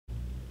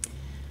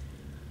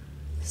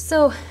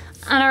So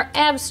on our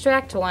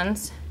abstract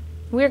ones,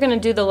 we're going to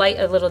do the light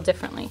a little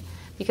differently,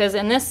 because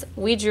in this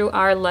we drew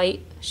our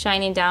light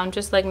shining down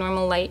just like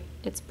normal light.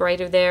 It's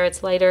brighter there,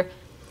 it's lighter.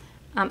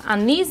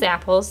 On these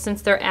apples,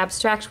 since they're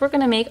abstract, we're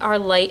going to make our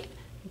light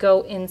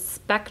go in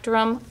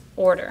spectrum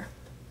order.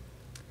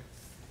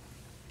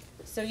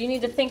 So you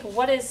need to think,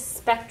 what is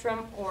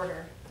spectrum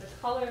order? The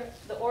color,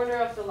 the order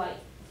of the light.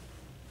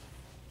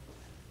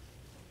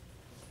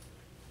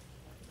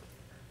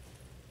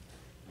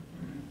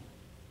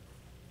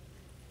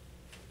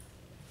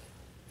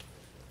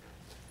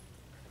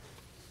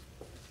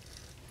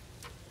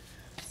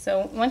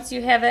 So once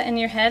you have it in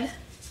your head,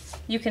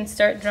 you can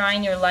start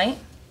drawing your light.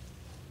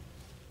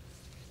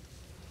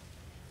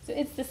 So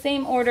it's the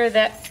same order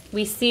that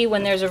we see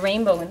when there's a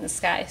rainbow in the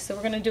sky. So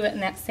we're going to do it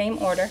in that same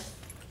order.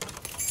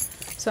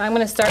 So I'm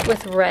going to start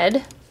with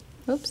red.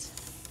 Oops,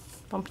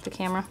 bumped the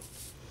camera.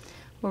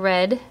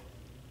 Red,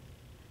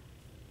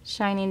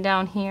 shining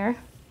down here.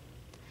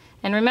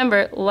 And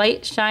remember,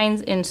 light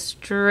shines in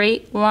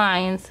straight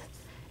lines.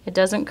 It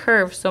doesn't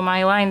curve, so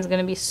my line is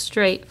going to be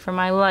straight for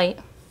my light.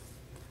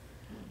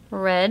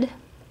 Red,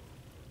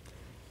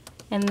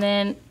 and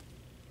then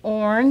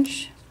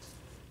orange,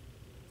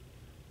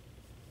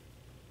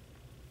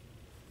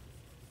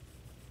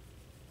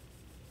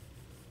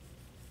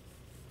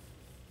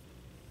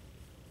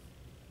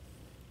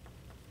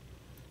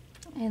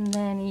 and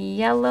then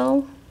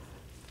yellow.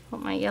 Oh,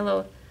 my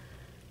yellow,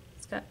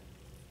 it's got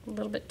a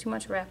little bit too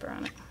much wrapper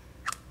on it.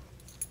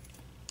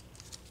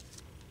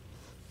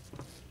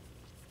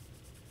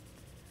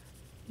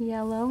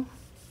 Yellow.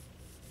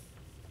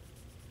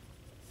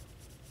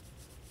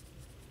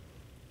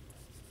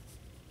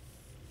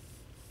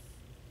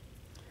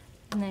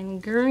 And then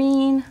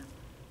green.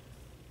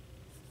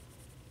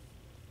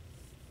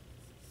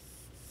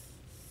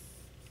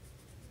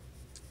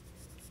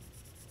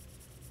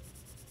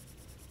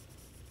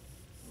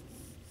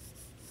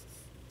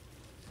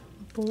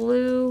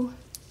 Blue.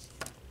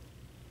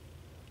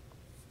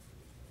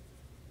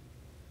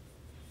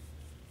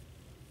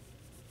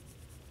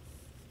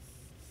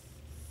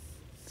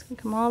 It's going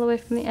to come all the way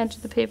from the edge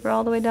of the paper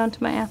all the way down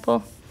to my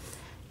apple.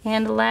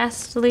 And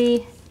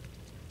lastly,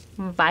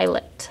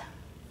 violet.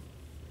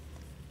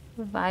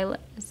 Violet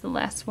is the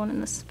last one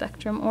in the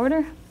spectrum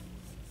order.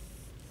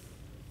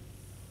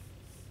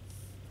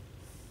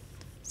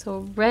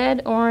 So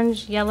red,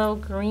 orange, yellow,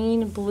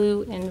 green,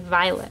 blue, and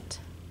violet.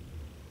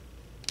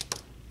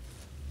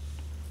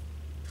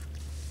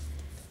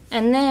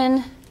 And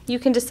then you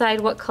can decide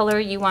what color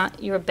you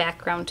want your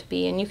background to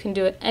be, and you can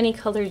do it any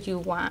color you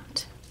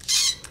want.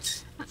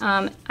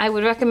 I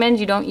would recommend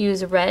you don't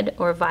use red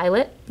or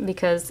violet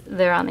because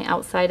they're on the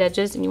outside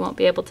edges and you won't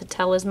be able to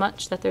tell as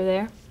much that they're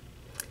there.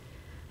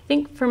 I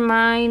think for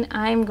mine,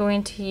 I'm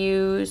going to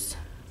use,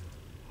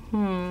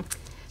 I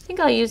think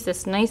I'll use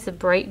this nice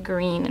bright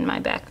green in my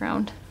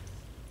background.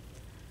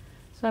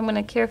 So I'm going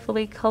to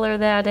carefully color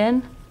that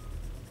in.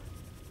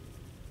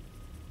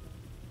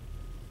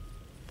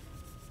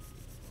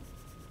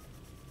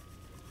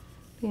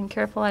 Being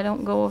careful I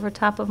don't go over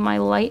top of my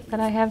light that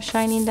I have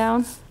shining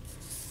down.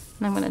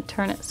 And I'm going to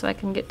turn it so I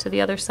can get to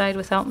the other side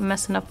without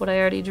messing up what I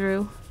already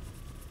drew.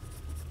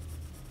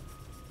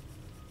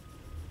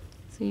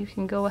 So you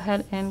can go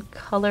ahead and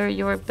color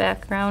your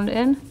background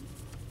in.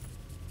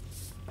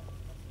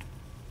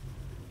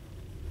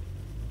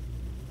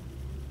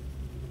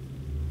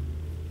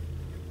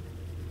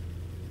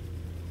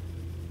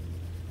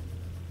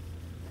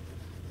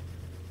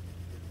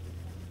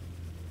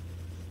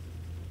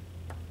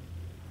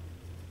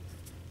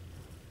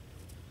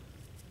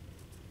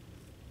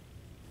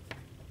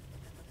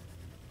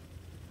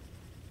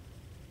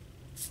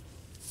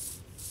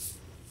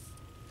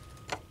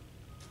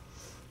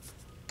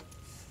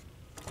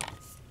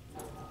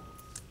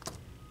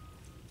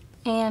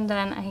 And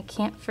then I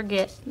can't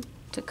forget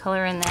to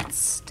color in that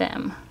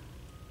stem,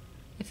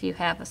 if you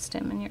have a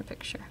stem in your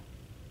picture.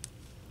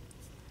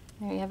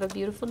 There you have a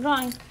beautiful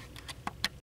drawing.